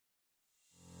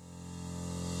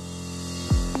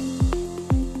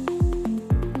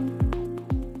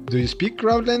Do you speak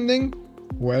crowd lending?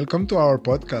 Welcome to our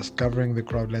podcast covering the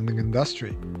crowd lending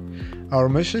industry. Our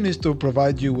mission is to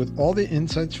provide you with all the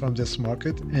insights from this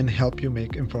market and help you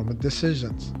make informed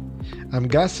decisions. I'm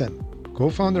Gassan,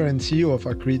 co-founder and CEO of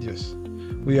Acredius.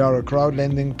 We are a crowd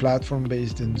lending platform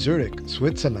based in Zurich,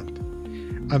 Switzerland.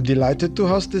 I'm delighted to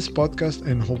host this podcast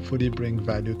and hopefully bring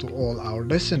value to all our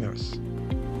listeners.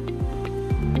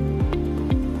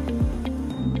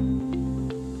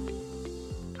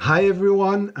 Hi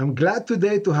everyone, I'm glad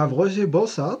today to have Roger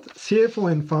Bossart,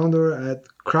 CFO and founder at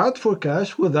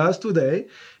Crowd4Cash with us today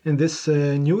in this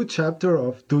new chapter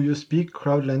of Do You Speak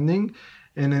Crowd Lending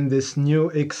and in this new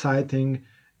exciting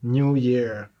new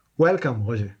year. Welcome,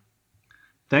 Roger.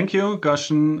 Thank you,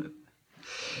 Gashan.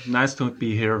 Nice to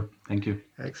be here. Thank you.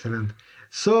 Excellent.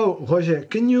 So, Roger,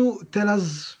 can you tell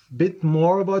us a bit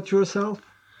more about yourself?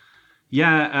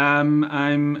 Yeah,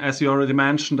 I'm, as you already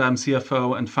mentioned, I'm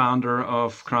CFO and founder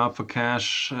of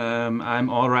Crowd4Cash. I'm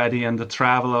already in the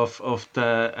travel of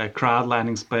the crowd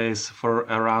lending space for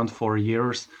around 4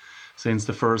 years, since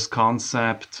the first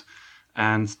concept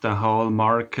and the whole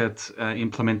market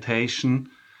implementation.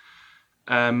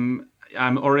 I'm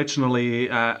originally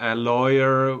a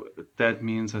lawyer. That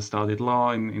means I studied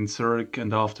law in Zurich,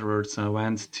 and afterwards I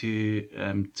went to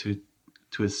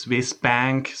a Swiss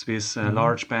bank,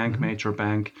 large bank, major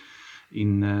bank,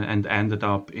 and ended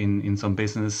up in some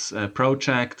business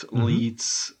project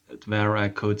leads where I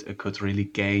could really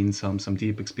gain some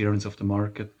deep experience of the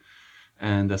market,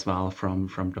 and as well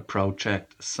from the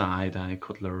project side I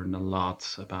could learn a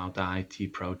lot about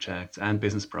IT projects and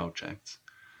business projects.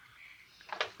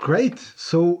 Great.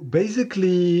 So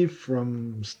basically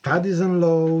from studies in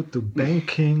law to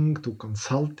banking to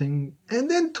consulting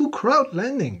and then to crowd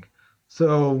lending.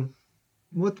 So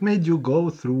what made you go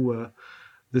through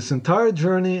this entire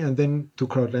journey and then to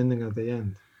crowd lending at the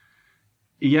end?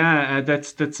 Yeah,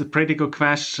 that's a pretty good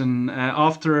question.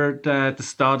 After the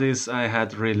studies, I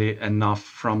had really enough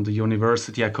from the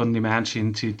university. I couldn't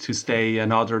imagine to stay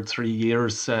another 3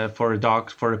 years for a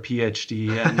PhD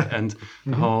and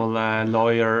the whole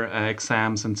lawyer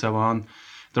exams and so on.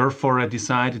 Therefore, I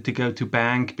decided to go to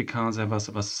bank because I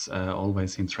was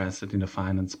always interested in the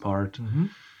finance part.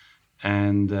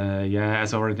 And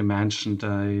as already mentioned,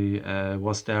 I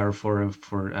was there for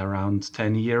around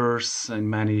 10 years in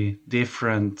many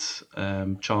different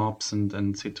jobs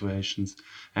and situations.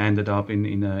 I ended up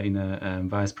in a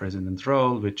vice president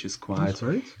role, which is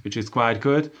quite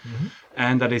good.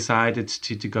 And I decided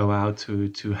to go out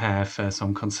to have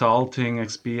some consulting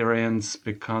experience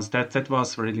because that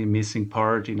was really missing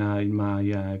part in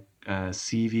my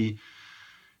CV.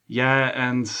 Yeah,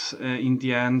 and in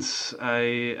the end,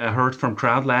 I heard from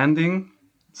crowd lending.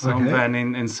 So when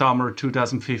in summer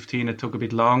 2015, it took a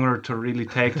bit longer to really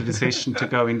take the decision to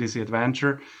go in this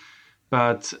adventure.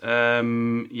 But how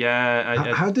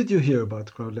did you hear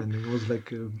about crowd lending? It was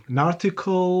like an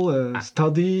article, a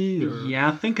study? Or? Yeah,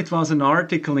 I think it was an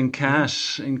article in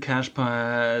Cash, in cash.ch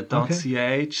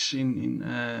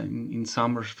in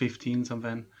summer 15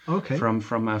 something. Okay.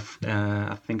 From I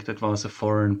think that was a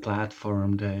foreign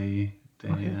platform they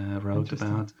wrote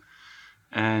about.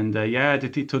 And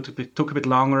it took a bit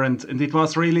longer, and it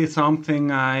was really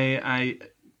something I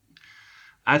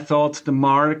thought the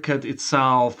market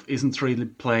itself isn't really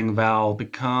playing well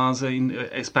because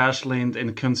especially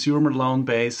in consumer loan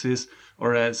basis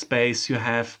or a space you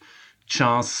have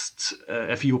just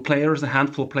a few players, a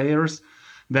handful of players,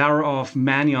 whereof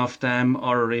many of them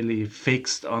are really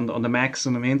fixed on the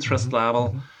maximum interest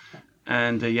level.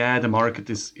 And the market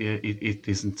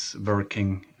isn't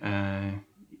working.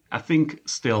 I think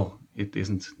still it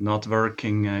isn't not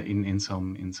working in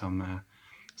some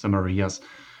areas.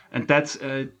 And that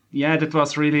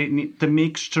was really the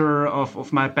mixture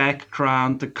of my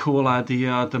background, the cool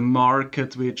idea, the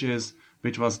market which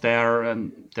was there,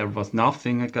 and there was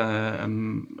nothing,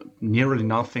 nearly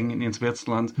nothing in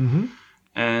Switzerland.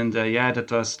 And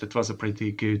that was a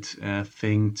pretty good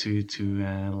thing to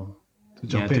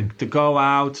go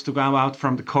out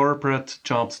from the corporate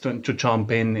jobs to jump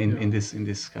in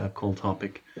this cool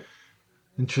topic.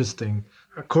 Interesting.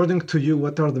 According to you,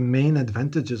 what are the main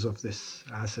advantages of this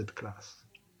asset class?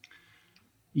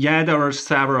 Yeah, there are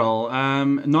several.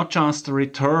 Not just the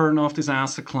return of this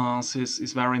asset class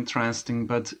is very interesting,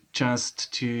 but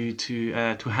just to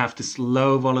have this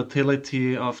low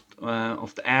volatility of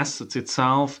the assets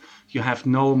itself. You have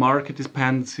no market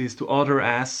dependencies to other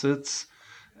assets.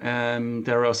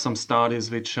 There are some studies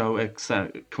which show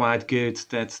quite good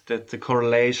that the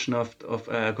correlation of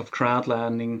crowd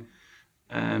lending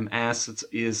assets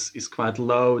is quite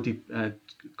low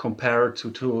compared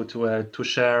to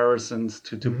shares and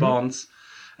to bonds.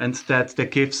 and that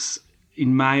gives,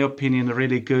 in my opinion, a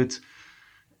really good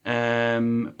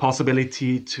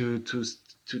possibility to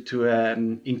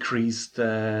increase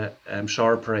the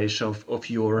Sharpe ratio of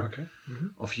your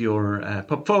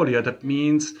portfolio. That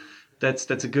means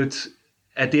that's a good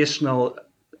additional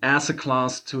asset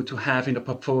class to have in the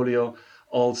portfolio,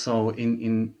 also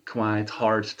in quite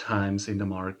hard times in the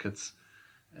markets,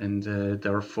 and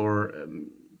therefore,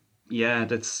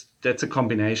 that's a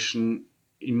combination,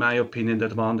 in my opinion, the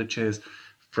advantages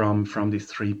from these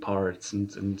three parts,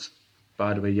 and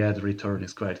by the way, the return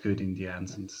is quite good in the end,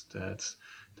 and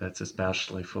that's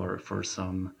especially for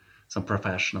some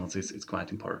professionals, it's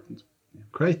quite important. Yeah.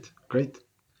 Great.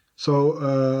 So,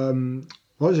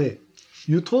 Roger,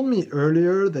 you told me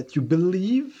earlier that you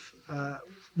believe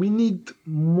we need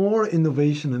more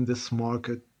innovation in this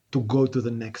market to go to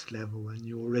the next level. And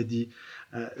you already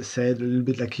said a little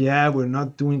bit like, we're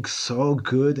not doing so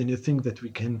good, and you think that we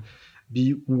can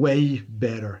be way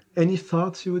better. Any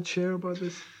thoughts you would share about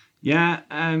this?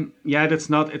 It's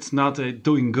not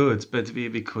doing good, but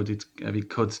we could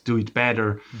do it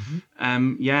better.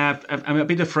 I'm a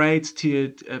bit afraid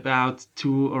about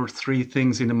two or three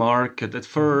things in the market. At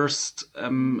first,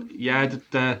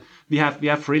 we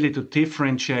have really to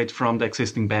differentiate from the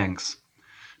existing banks,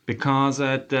 because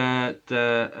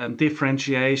the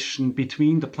differentiation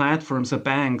between the platforms and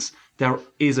banks, there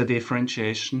is a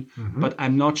differentiation, but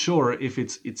I'm not sure if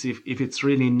it's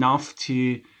really enough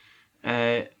to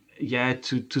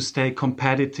stay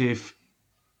competitive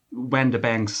when the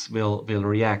banks will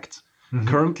react.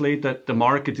 Currently, the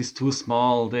market is too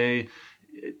small. The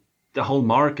whole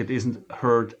market isn't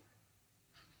hurt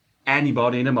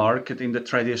anybody in the market, in the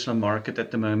traditional market at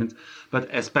the moment. But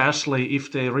especially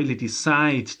if they really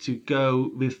decide to go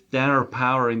with their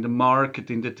power in the market,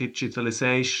 in the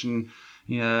digitalization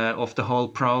of the whole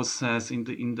process, in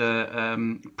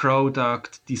the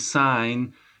product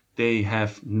design. They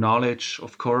have knowledge,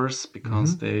 of course,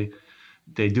 because they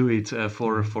do it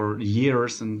for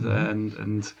years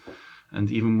and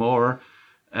even more.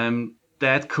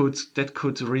 That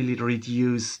could really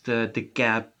reduce the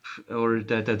gap or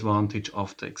the advantage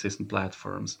of the existing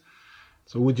platforms.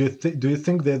 So do you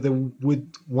think that they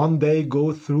would one day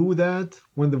go through that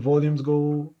when the volumes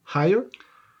go higher?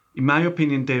 In my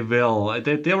opinion, they will.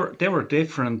 There were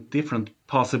different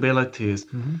possibilities.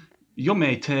 You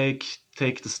may take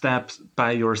the steps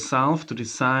by yourself to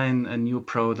design a new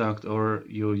product, or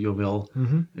you will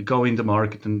go in the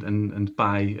market and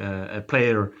buy a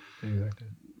player. Exactly.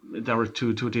 There are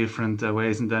two different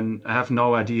ways, and then I have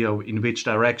no idea in which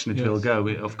direction it will go,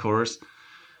 of course.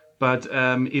 But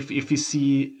if you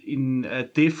see in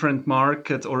different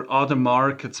markets or other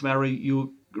markets where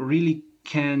you really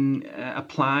can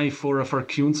apply for a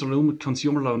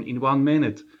consumer loan in 1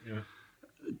 minute,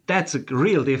 that's a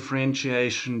real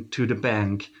differentiation to the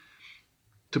bank.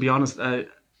 To be honest, I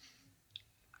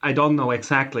don't know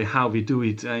exactly how we do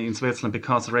it in Switzerland,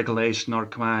 because the regulations are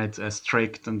quite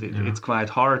strict, and it's quite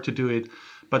hard to do it.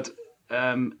 But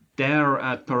there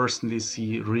I personally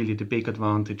see really the big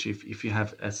advantage if you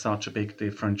have such a big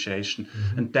differentiation.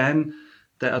 And then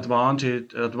the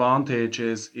advantage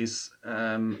is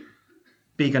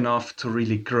big enough to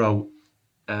really grow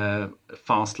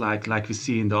fast, like we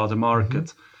see in the other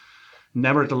markets.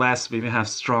 Nevertheless, we have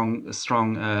strong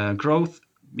growth.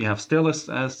 We have still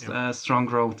a strong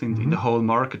growth in the whole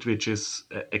market, which is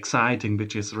exciting,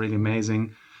 which is really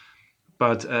amazing.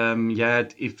 But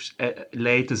if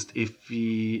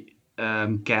we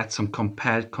get some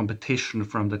competition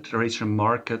from the traditional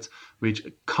market, which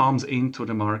comes into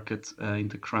the market in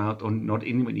the crowd, or not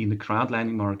even in the crowd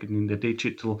lending market, in the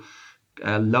digital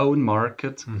loan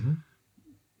market,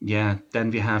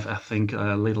 then we have, I think,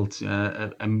 a little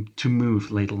to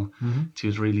move little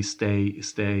to really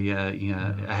stay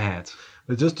ahead.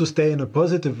 But just to stay on a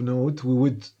positive note, we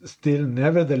would still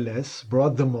nevertheless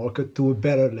brought the market to a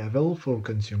better level for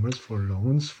consumers, for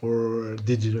loans, for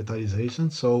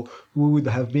digitalization. So we would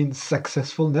have been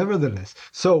successful nevertheless.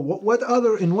 So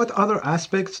in what other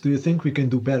aspects do you think we can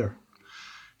do better?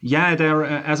 There,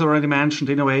 as already mentioned,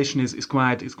 innovation is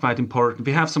quite important.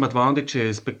 We have some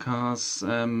advantages because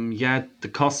the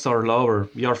costs are lower.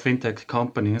 We are fintech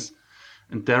companies,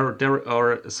 and there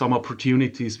are some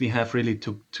opportunities we have really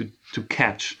to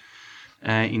catch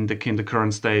in the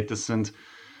current status, and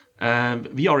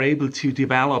we are able to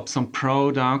develop some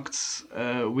products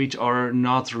which are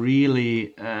not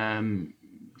really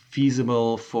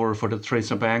feasible for the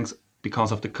traditional banks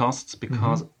because of the costs,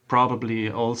 because probably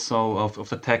also of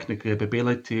the technical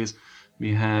capabilities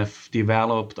we have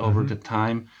developed over the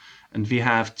time. And we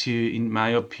have to, in my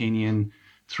opinion,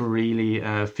 to really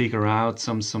figure out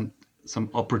some some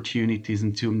opportunities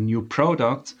into new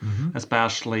products,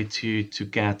 especially to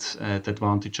get the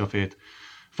advantage of it.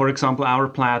 For example, our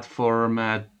platform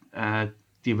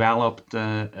developed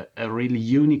a really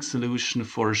unique solution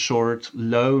for a short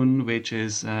loan, which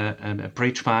is a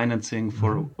bridge financing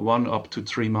for 1 up to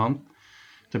 3 months.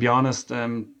 To be honest,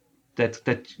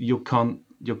 that you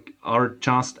are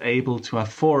just able to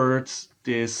afford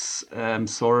this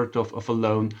sort of a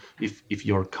loan if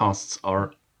your costs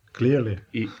are clearly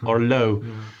or low.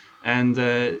 And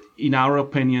in our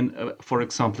opinion, for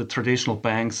example, the traditional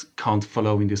banks can't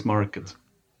follow in this market.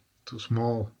 Too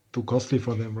small, too costly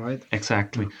for them, right?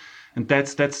 Exactly. And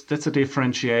that's a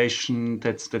differentiation.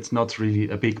 That's not really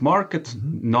a big market,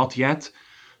 not yet.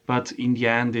 But in the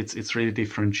end, it's really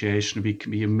differentiation.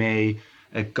 We may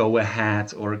go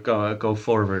ahead or go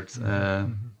forward.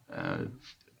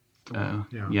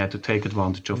 To take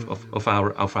advantage of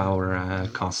our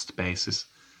cost basis.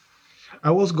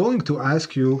 I was going to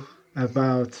ask you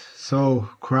about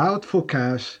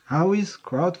Crowd4Cash. How is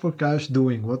Crowd4Cash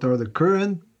doing? What are the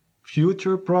current,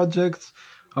 future projects?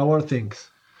 How are things?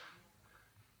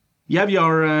 Yeah, we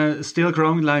are still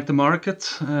growing like the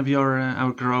market.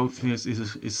 Our growth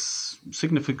is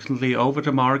significantly over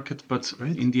the market, but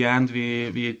Great. In the end,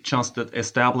 we just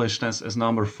established as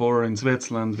number 4 in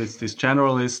Switzerland with this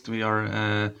generalist. We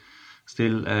are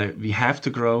still we have to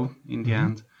grow in the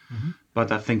end, but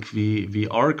I think we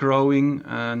are growing,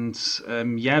 and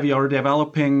we are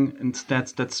developing, and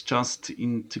that's just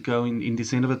to go in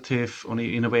this innovative on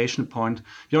the innovation point.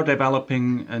 We are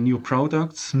developing new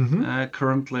products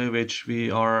currently, which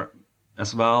we are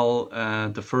as well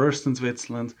the first in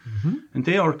Switzerland, and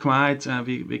they are quite.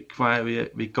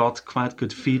 We got quite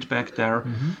good feedback there.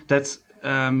 That's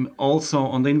also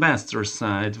on the investor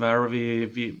side, where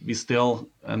we still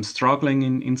struggling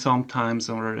in sometimes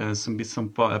or some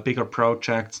bigger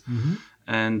projects,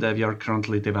 and we are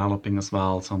currently developing as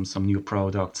well some new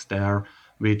products there,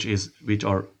 which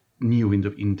are new in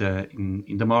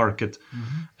the market,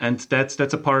 and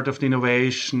that's a part of the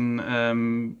innovation.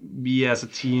 We as a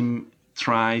team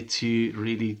try to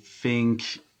really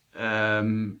think,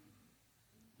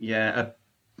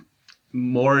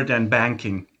 more than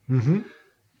banking.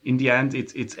 In the end,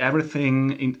 it's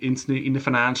everything in the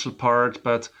financial part,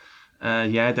 but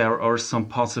there are some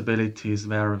possibilities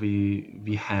where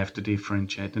we have to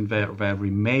differentiate, and where we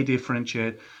may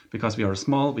differentiate because we are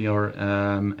small, we are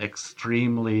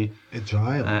extremely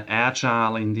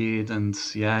agile indeed, and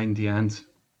in the end,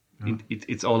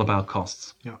 it's all about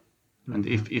costs. And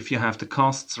if you have the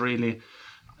costs really,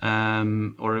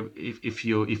 or if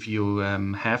you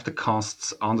have the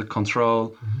costs under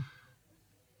control,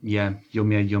 you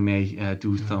may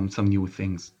do some new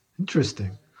things.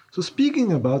 Interesting. So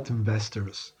speaking about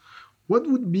investors, what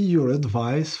would be your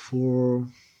advice for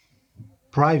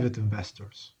private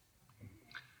investors?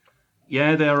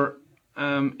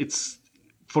 It's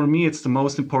for me, it's the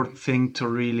most important thing to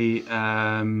really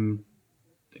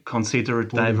consider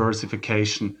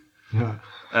diversification.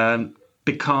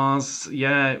 Because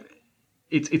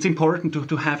it's important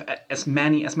to have as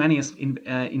many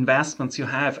investments you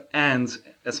have, and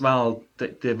as well the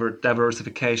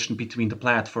diversification between the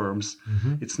platforms.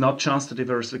 It's not just the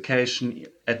diversification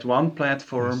at one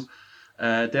platform.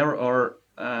 There are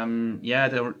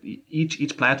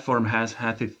each platform has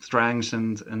its strengths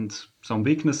and some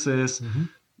weaknesses.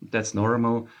 That's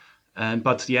normal.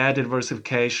 But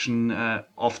diversification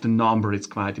of the number is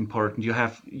quite important.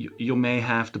 You may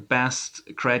have the best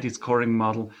credit scoring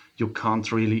model. You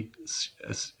can't really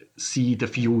see the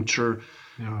future.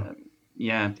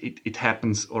 It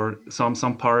happens, or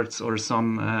some parts or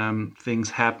some things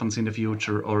happens in the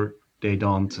future, or they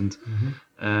don't. And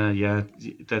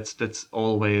that's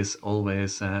always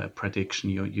a prediction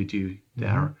you do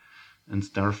there, and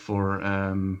therefore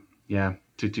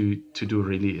to do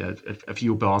really a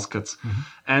few baskets,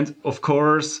 and of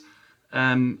course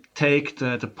take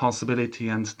the possibility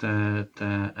and the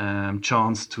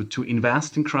chance to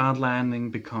invest in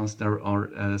crowdlending, because there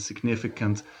are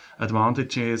significant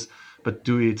advantages, but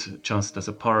do it just as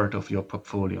a part of your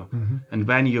portfolio. And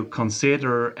when you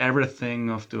consider everything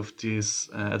of these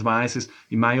advices,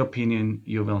 in my opinion,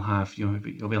 you will have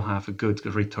a good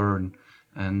return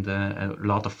and a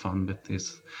lot of fun with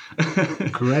this.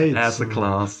 Great. As a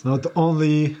class. Not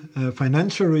only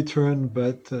financial return,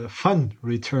 but fun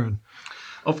return.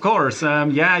 Of course,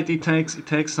 it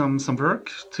takes some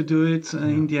work to do it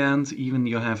in the end. Even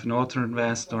you have an auto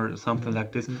invest or something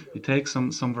like this, it takes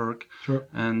some work. Sure.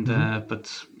 And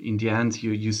but in the end,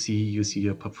 you see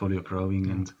your portfolio growing,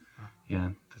 and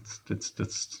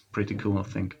that's pretty cool, I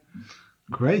think.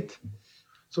 Great.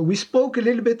 So we spoke a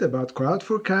little bit about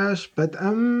Crowd4Cash, but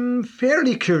I'm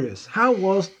fairly curious. How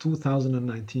was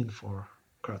 2019 for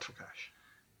Crowd4Cash?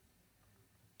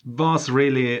 Was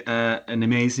really an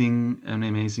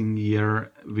amazing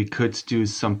year. We could do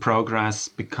some progress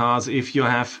because if you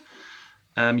have,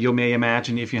 you may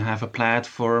imagine, if you have a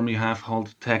platform, you have all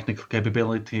the technical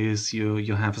capabilities,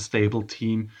 you have a stable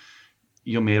team,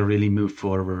 you may really move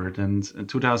forward. And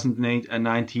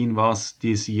 2019 was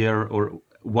this year, or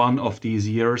one of these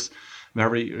years,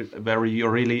 where you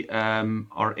really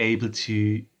are able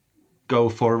to go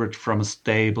forward from a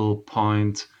stable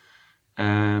point.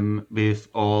 With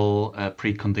all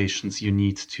preconditions you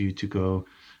need to go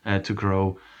to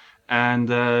grow. And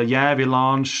we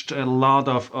launched a lot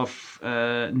of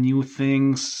new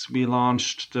things. We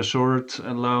launched the short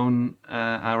loan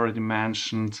I already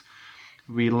mentioned.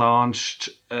 We launched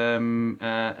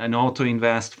an auto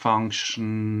invest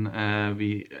function.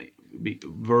 We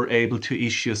were able to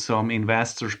issue some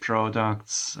investors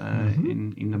products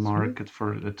in the market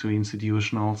to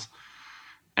institutionals.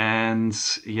 And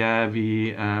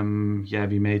we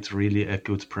made really a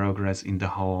good progress in the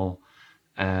whole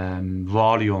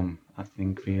volume. I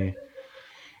think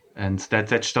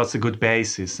that's a good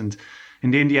basis. And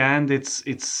in the end,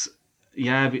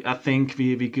 I think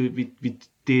we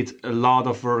did a lot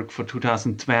of work for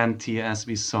 2020, as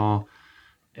we saw.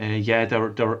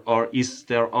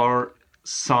 There are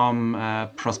some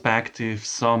prospective,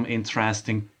 some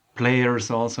interesting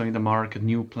players also in the market,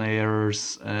 new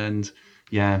players, and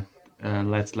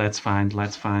let's find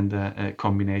a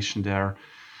combination there.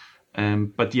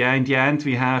 But in the end,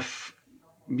 we have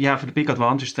the big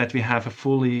advantage that we have a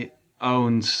fully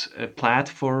owned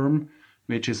platform,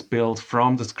 which is built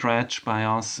from the scratch by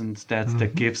us, and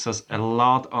that gives us a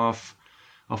lot of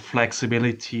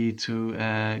flexibility to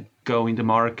go in the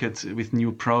market with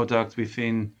new product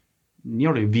within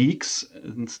nearly weeks,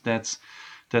 and that's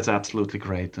absolutely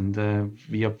great. And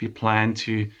we plan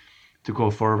to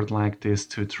go forward like this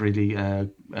to really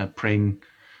bring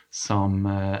some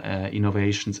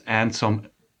innovations and some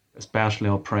especially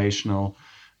operational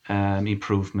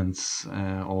improvements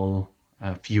all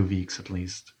a few weeks at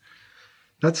least.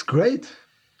 That's great.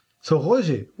 So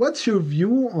Roger, what's your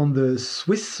view on the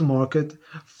Swiss market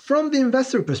from the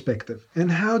investor perspective,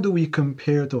 and how do we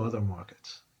compare to other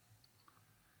markets?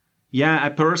 I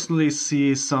personally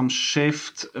see some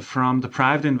shift from the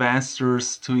private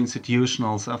investors to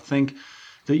institutionals. I think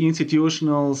the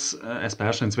institutionals,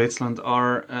 especially in Switzerland,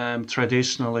 are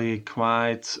traditionally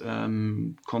quite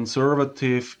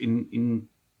conservative in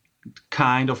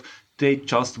kind of, they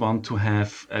just want to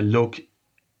have a look,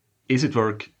 is it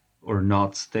work or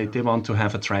not? They want to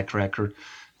have a track record.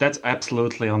 That's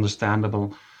absolutely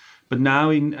understandable. But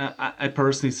now I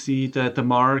personally see that the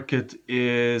market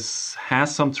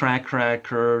has some track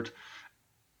record.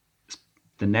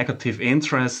 The negative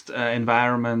interest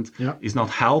environment is not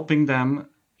helping them.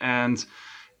 And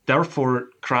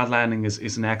therefore, crowdlending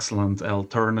is an excellent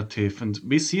alternative. And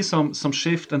we see some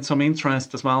shift and some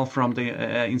interest as well from the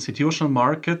institutional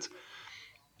market.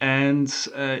 And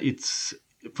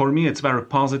for me, it's very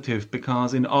positive,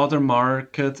 because in other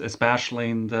markets,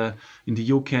 especially in the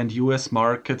UK and US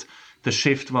market, the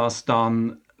shift was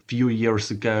done a few years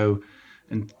ago,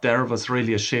 and there was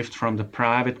really a shift from the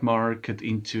private market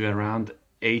into around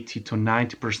 80 to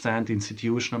 90%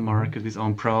 institutional market with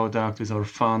own product, with our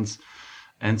funds,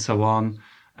 and so on.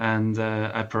 And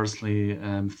I personally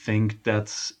think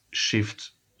that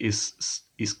shift is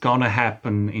gonna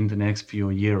happen in the next few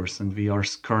years, and we are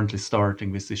currently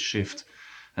starting with this shift.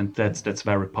 And that's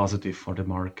very positive for the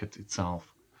market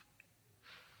itself.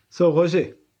 So,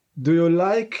 Roger, do you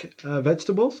like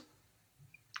vegetables?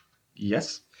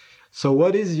 Yes. So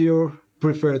what is your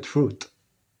preferred fruit?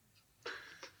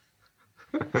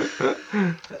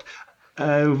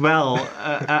 I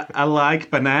like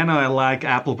banana, I like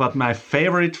apple, but my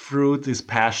favorite fruit is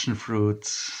passion fruit.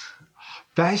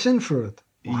 Passion fruit?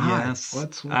 Why? Yes.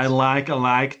 What's... I like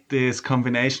this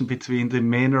combination between the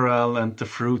mineral and the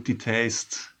fruity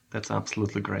taste. That's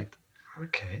absolutely great.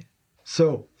 Okay.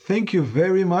 So thank you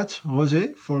very much,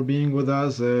 Roger, for being with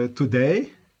us today,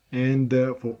 and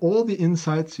for all the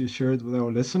insights you shared with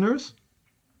our listeners.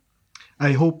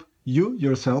 I hope you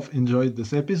yourself enjoyed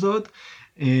this episode.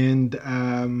 And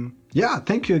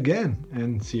thank you again,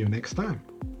 and see you next time.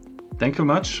 Thank you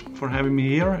much for having me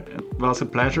here. It was a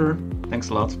pleasure. Thanks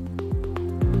a lot.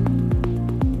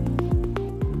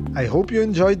 I hope you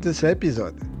enjoyed this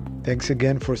episode. Thanks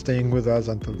again for staying with us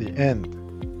until the end.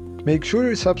 Make sure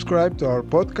you subscribe to our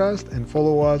podcast and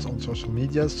follow us on social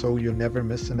media so you never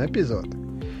miss an episode.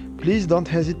 Please don't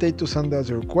hesitate to send us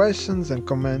your questions and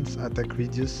comments at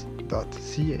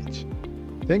egregious.ch.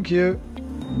 Thank you.